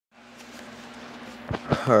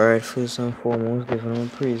Alright, first and foremost, giving all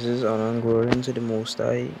praises, honor, and glory unto the Most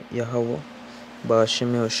High, Yahweh,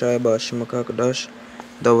 Ba'ashim Yahushai, Ba'ashim Akakadash,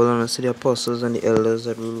 double honor to the apostles and the elders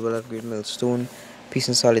that rule well at Great Millstone, peace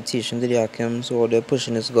and salutation to the Akims who are there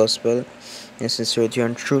pushing this gospel in sincerity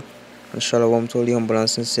and truth, and shalom to all the humble and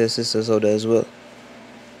sincere sisters out there as well.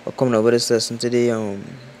 We're coming up with this lesson today, the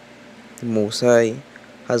Most High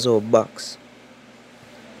has our backs,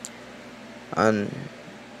 and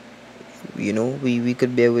we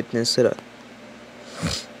could bear witness to that,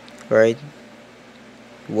 right?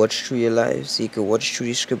 Watch through your lives, you can watch through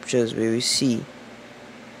the scriptures where we see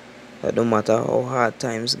that no matter how hard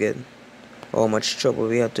times get, how much trouble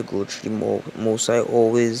we had to go through, the Most High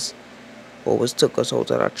always took us out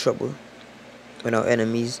of that trouble when our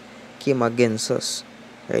enemies came against us,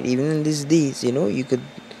 right? Even in these days, you could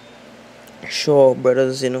show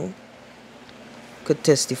brothers, could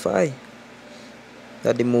testify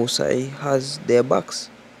that the Most High has their backs.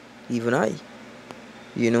 Even I,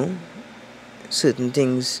 certain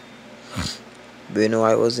things,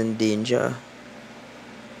 I was in danger,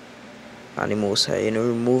 and the Most High,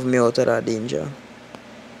 removed me out of that danger.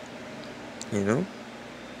 The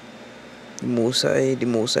Most High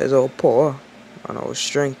is our power and our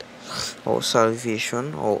strength, our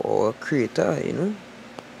salvation, our creator,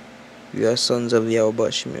 We are sons of Yahweh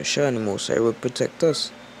Ba'ashim Yahushai, and the Most High will protect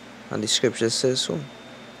us. And the scripture says so.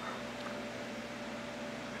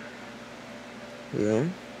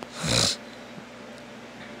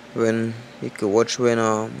 When you could watch when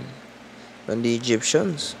the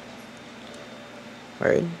Egyptians,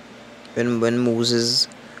 right? When Moses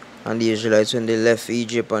and the Israelites, when they left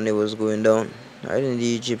Egypt and they was going down, right? And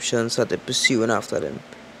the Egyptians started pursuing after them.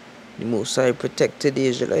 The Most High protected the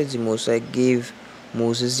Israelites. The Most High gave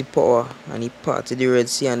Moses the power, and he parted the Red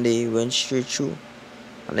Sea, and they went straight through.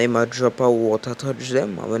 And then a drop of water touched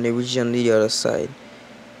them, and when they reached on the other side,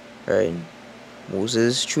 right?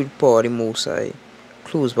 Moses, through the power of the Most High,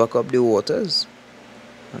 closed back up the waters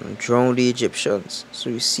and drowned the Egyptians.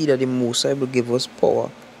 So we see that the Most High will give us power,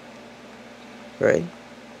 right,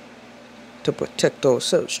 to protect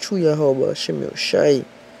ourselves through Yahweh Ba'ashim Yahushai.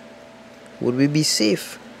 Would we be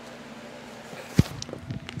safe?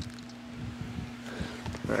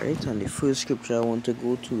 Right, and the first scripture I want to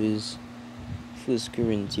go to is 1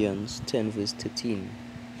 Corinthians 10 verse 13.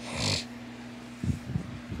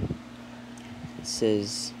 It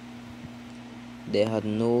says, there had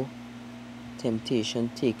no temptation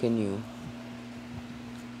taken you.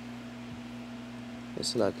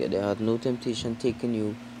 It's like there had no temptation taken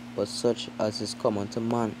you, but such as is common to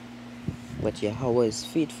man. But Yahweh is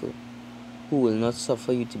faithful, who will not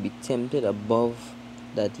suffer you to be tempted above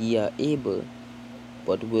that ye are able,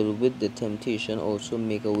 but will with the temptation also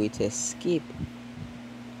make a way to escape,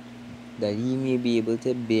 that ye may be able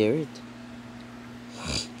to bear it.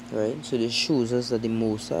 Right? So this shows us that the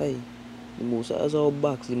Most High has our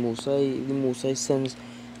backs. The Most High sends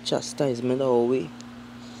chastisement our way.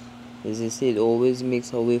 As they say, it always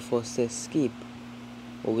makes a way for us to escape.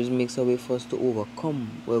 Always makes a way for us to overcome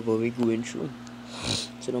whatever we're going through.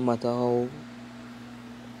 So no matter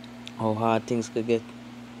how hard things could get,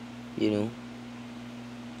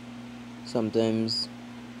 sometimes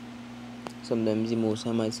the Most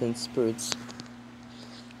High might send spirits,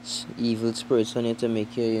 evil spirits on you to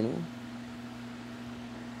make you,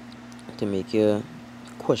 to make you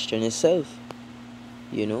question yourself,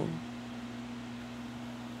 to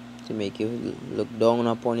make you look down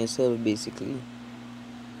upon yourself, basically.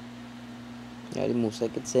 Yeah, the Most High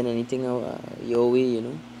could send anything your way,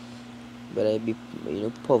 but it be,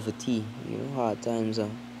 poverty, hard times,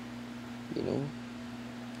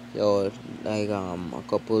 like a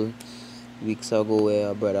couple weeks ago where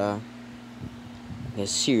a brother has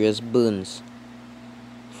serious burns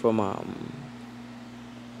from I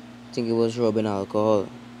think it was rubbing alcohol,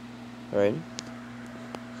 right?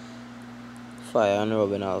 Fire and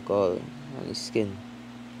rubbing alcohol on his skin.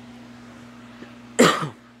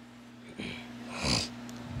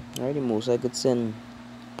 Right, the Most I could send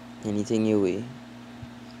anything your way,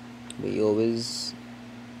 but he always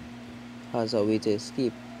has a way to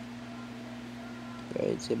escape,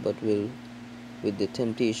 right? So, but will with the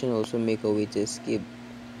temptation also make a way to escape,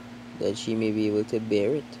 that she may be able to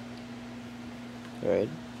bear it, right?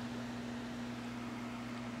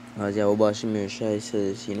 As Yahweh Ba'ashim Yahushai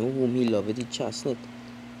says, whom he loveth he chasteneth,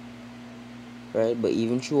 right? But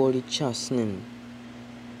even through all the chastening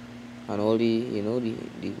and all the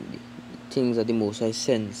the things that the Most High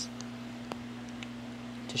sends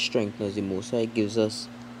to strengthen us, the Most High gives us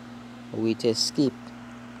a way to escape,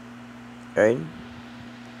 right?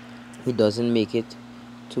 He doesn't make it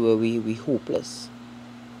to where we hopeless,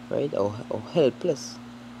 right, or helpless.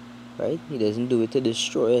 right? He doesn't do it to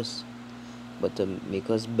destroy us, but to make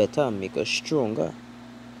us better, make us stronger,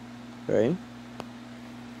 right?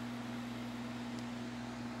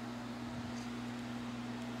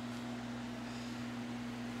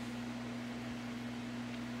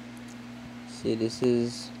 See, this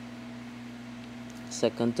is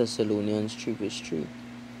 2 Thessalonians 3:3.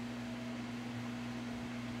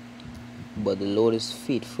 But the Lord is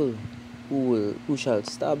faithful, who shall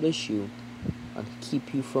establish you and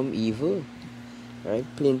keep you from evil. Right?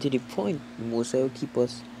 Plain to the point. The Most High will keep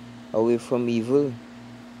us away from evil.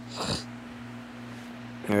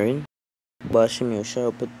 Alright? Bashim Yosha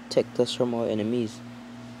will protect us from our enemies.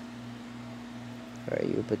 Right?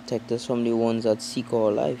 He will protect us from the ones that seek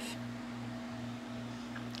our life.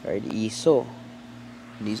 Right? Esau,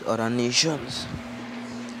 these other nations,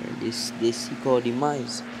 right? They seek our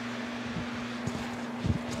demise.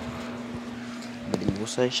 But the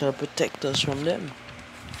Most High shall protect us from them.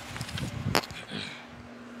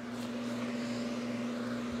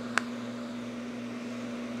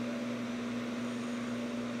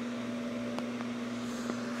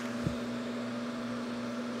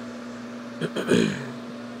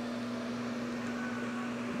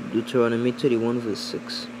 Deuteronomy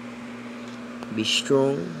 31:6. Be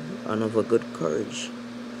strong and of a good courage.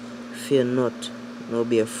 Fear not, nor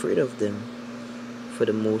be afraid of them. For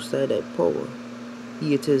the Most High thy power,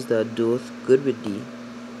 He it is that doeth good with thee.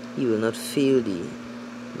 He will not fail thee,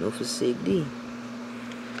 nor forsake thee.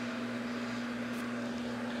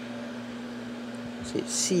 So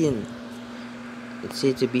it's seeing. It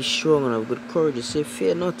say to be strong and of good courage. It say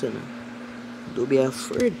fear not, don't be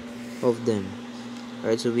afraid of them.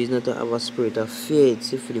 Right, so we not to have a spirit of fear. It's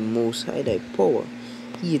for the Most High thy power.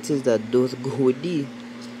 He it is that doth go with thee.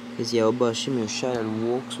 It's Yahweh Hashem Yeshua that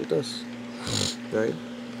walks with us. Right?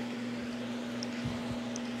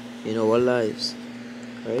 In our lives.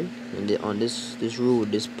 Right? And on this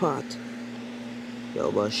road, this path,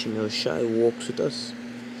 Yahweh Hashem Yeshua walks with us.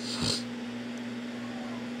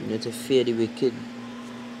 You need to fear the wicked.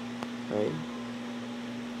 Right?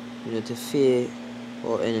 You need to fear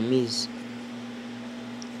our enemies.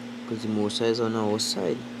 Because the Most High is on our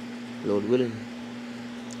side. Lord willing.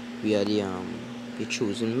 We are the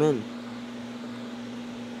chosen men.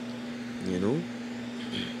 You know?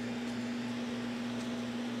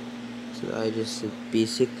 So I just said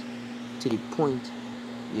basic to the point.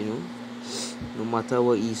 You know? No matter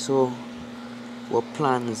what Esau, what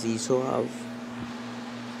plans Esau have,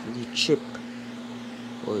 the chip,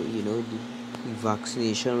 or you know, the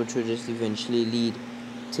vaccination, which will just eventually lead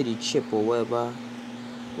to the chip, or whatever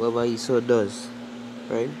Esau does,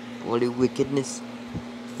 right? All the wickedness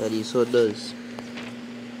that Esau does,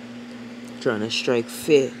 trying to strike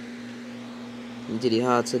fear into the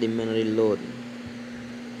hearts of the men of the Lord.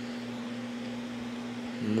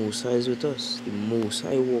 The Most High is with us. The Most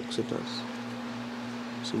High walks with us.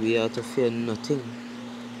 So we are to fear nothing,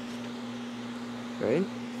 right?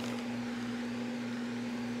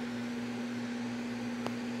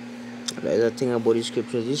 Like that thing about these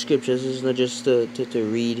scriptures. These scriptures is not just to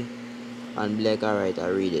read and be like, alright, I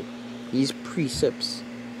read it. These precepts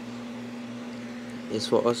is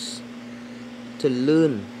for us to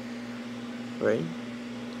learn, right?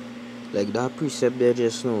 Like that precept there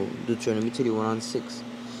just now, Deuteronomy 31:6.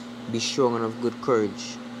 Be strong and of good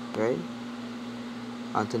courage, right?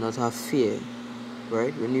 And to not have fear,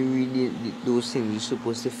 right? When you read those things, you're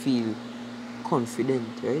supposed to feel confident,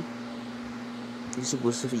 right? You're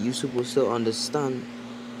supposed to understand,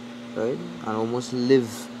 right? And almost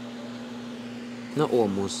live, not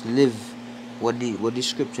almost live what the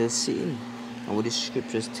scripture is saying and what the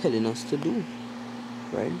scripture is telling us to do,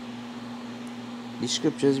 right? The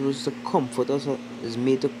scriptures was to comfort us, is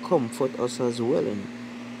made to comfort us as well, and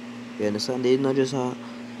you understand? They're not just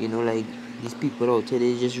like these people out there.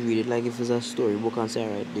 They just read it like if it's a storybook and say,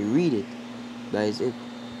 alright, they read it, that is it,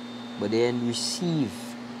 but they don't receive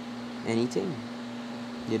anything.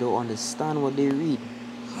 They don't understand what they read.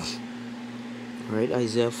 Right?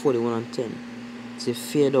 Isaiah 41:10. It says,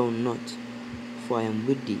 fear thou not, for I am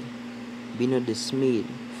with thee. Be not dismayed,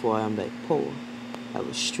 for I am thy power. I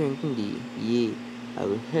will strengthen thee, yea, I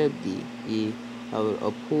will help thee, yea, I will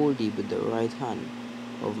uphold thee with the right hand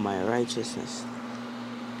of my righteousness.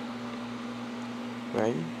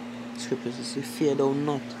 Right? Scriptures say, fear thou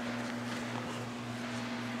not.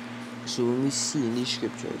 So when we see in these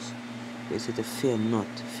scriptures, they say to fear not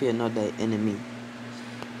thy enemy.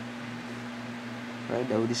 Right?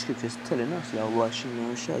 That's what the scripture is telling us. Yahweh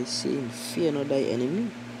is saying, fear not thy enemy.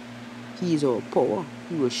 He is our power.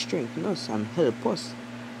 He will strengthen us and help us.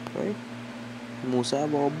 Right? Most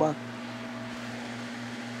have our back.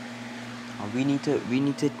 And you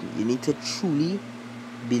need to truly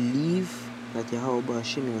believe that Yahweh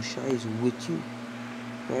Bashim Yahushua is with you,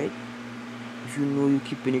 right? If you know you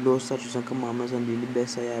keeping the Lord's statutes and commandments and doing the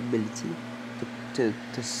best of your ability to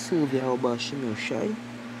serve Yahweh Bashim Yahushua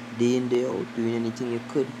day in, day out, doing anything you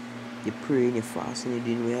could, you praying, you fasting, you're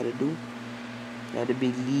doing what you have to do, you have to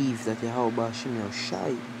believe that Yahweh Bashim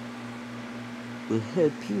Yahushua will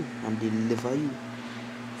help you and deliver you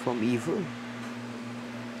from evil.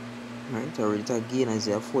 Right? I read it again,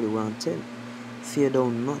 Isaiah 41:10. Fear thou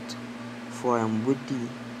not, for I am with thee.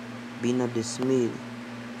 Be not dismayed,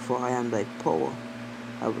 for I am thy power.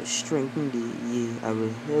 I will strengthen thee, yea, I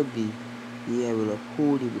will help thee, yea, I will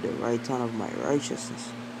uphold thee with the right hand of my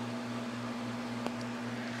righteousness.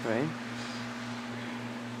 Right?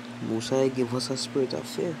 Most High give us a spirit of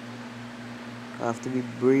fear. I have to be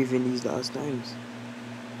brave in these last times.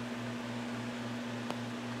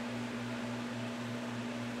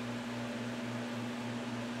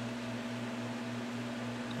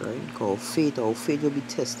 Right? Called faith. Our faith will be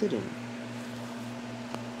tested in.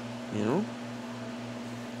 You know?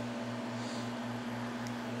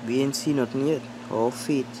 We ain't seen nothing yet. Our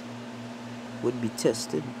faith would be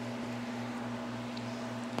tested.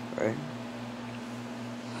 Right?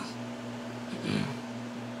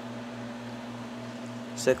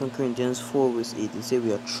 Second Corinthians 4:8, it says,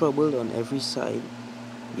 we are troubled on every side,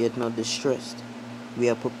 yet not distressed. We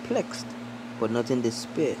are perplexed, but not in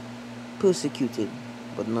despair. Persecuted,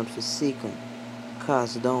 but not forsaken.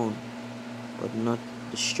 Cast down, but not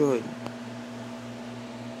destroyed.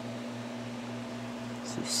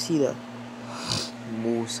 So you see that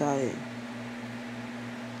Most High,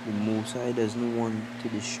 the Most High doesn't want to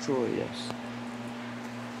destroy us.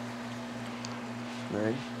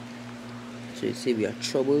 Right? So you say we are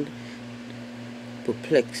troubled,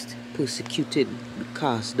 perplexed, persecuted, we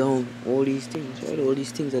cast down, all these things, right? All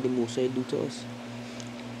these things that the Most High do to us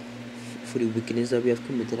for the wickedness that we have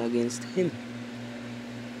committed against Him.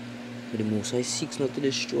 But the Most High seeks not to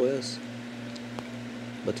destroy us,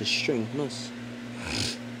 but to strengthen us.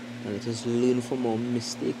 And let us learn from our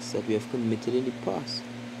mistakes that we have committed in the past.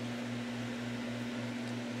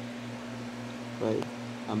 Right?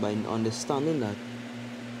 And by understanding that,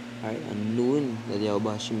 right, and knowing that Yahweh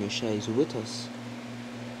Bashim Yahushua is with us,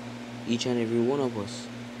 each and every one of us,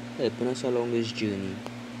 helping us along this journey,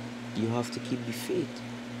 you have to keep the faith.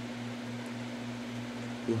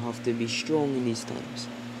 You have to be strong in these times.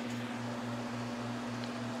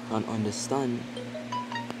 And understand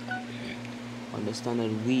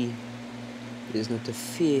that we is not to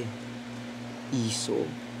fear Esau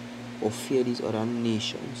or fear these other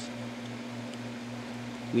nations.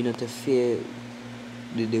 We not to fear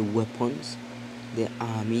the weapons, the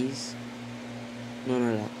armies, none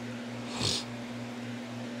of that.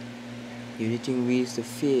 The only thing we is to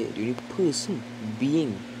fear, the only person,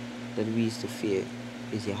 being that we is to fear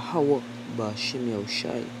is Yahweh Bashim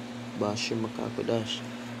Yahushua, Bashim Makakadash.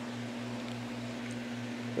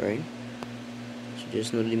 Right? So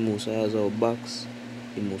just know the Most High has our backs,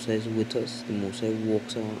 the Most High is with us, the Most High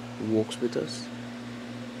walks with us,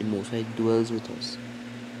 the Most High dwells with us.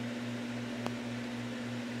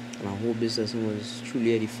 And I hope this lesson was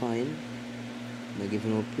truly edifying. By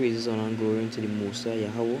giving all praises, honor, and glory to the Most High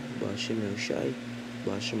Yahweh, Bashim Yahushua,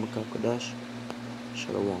 Bashim Makakadash.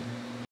 Shalom.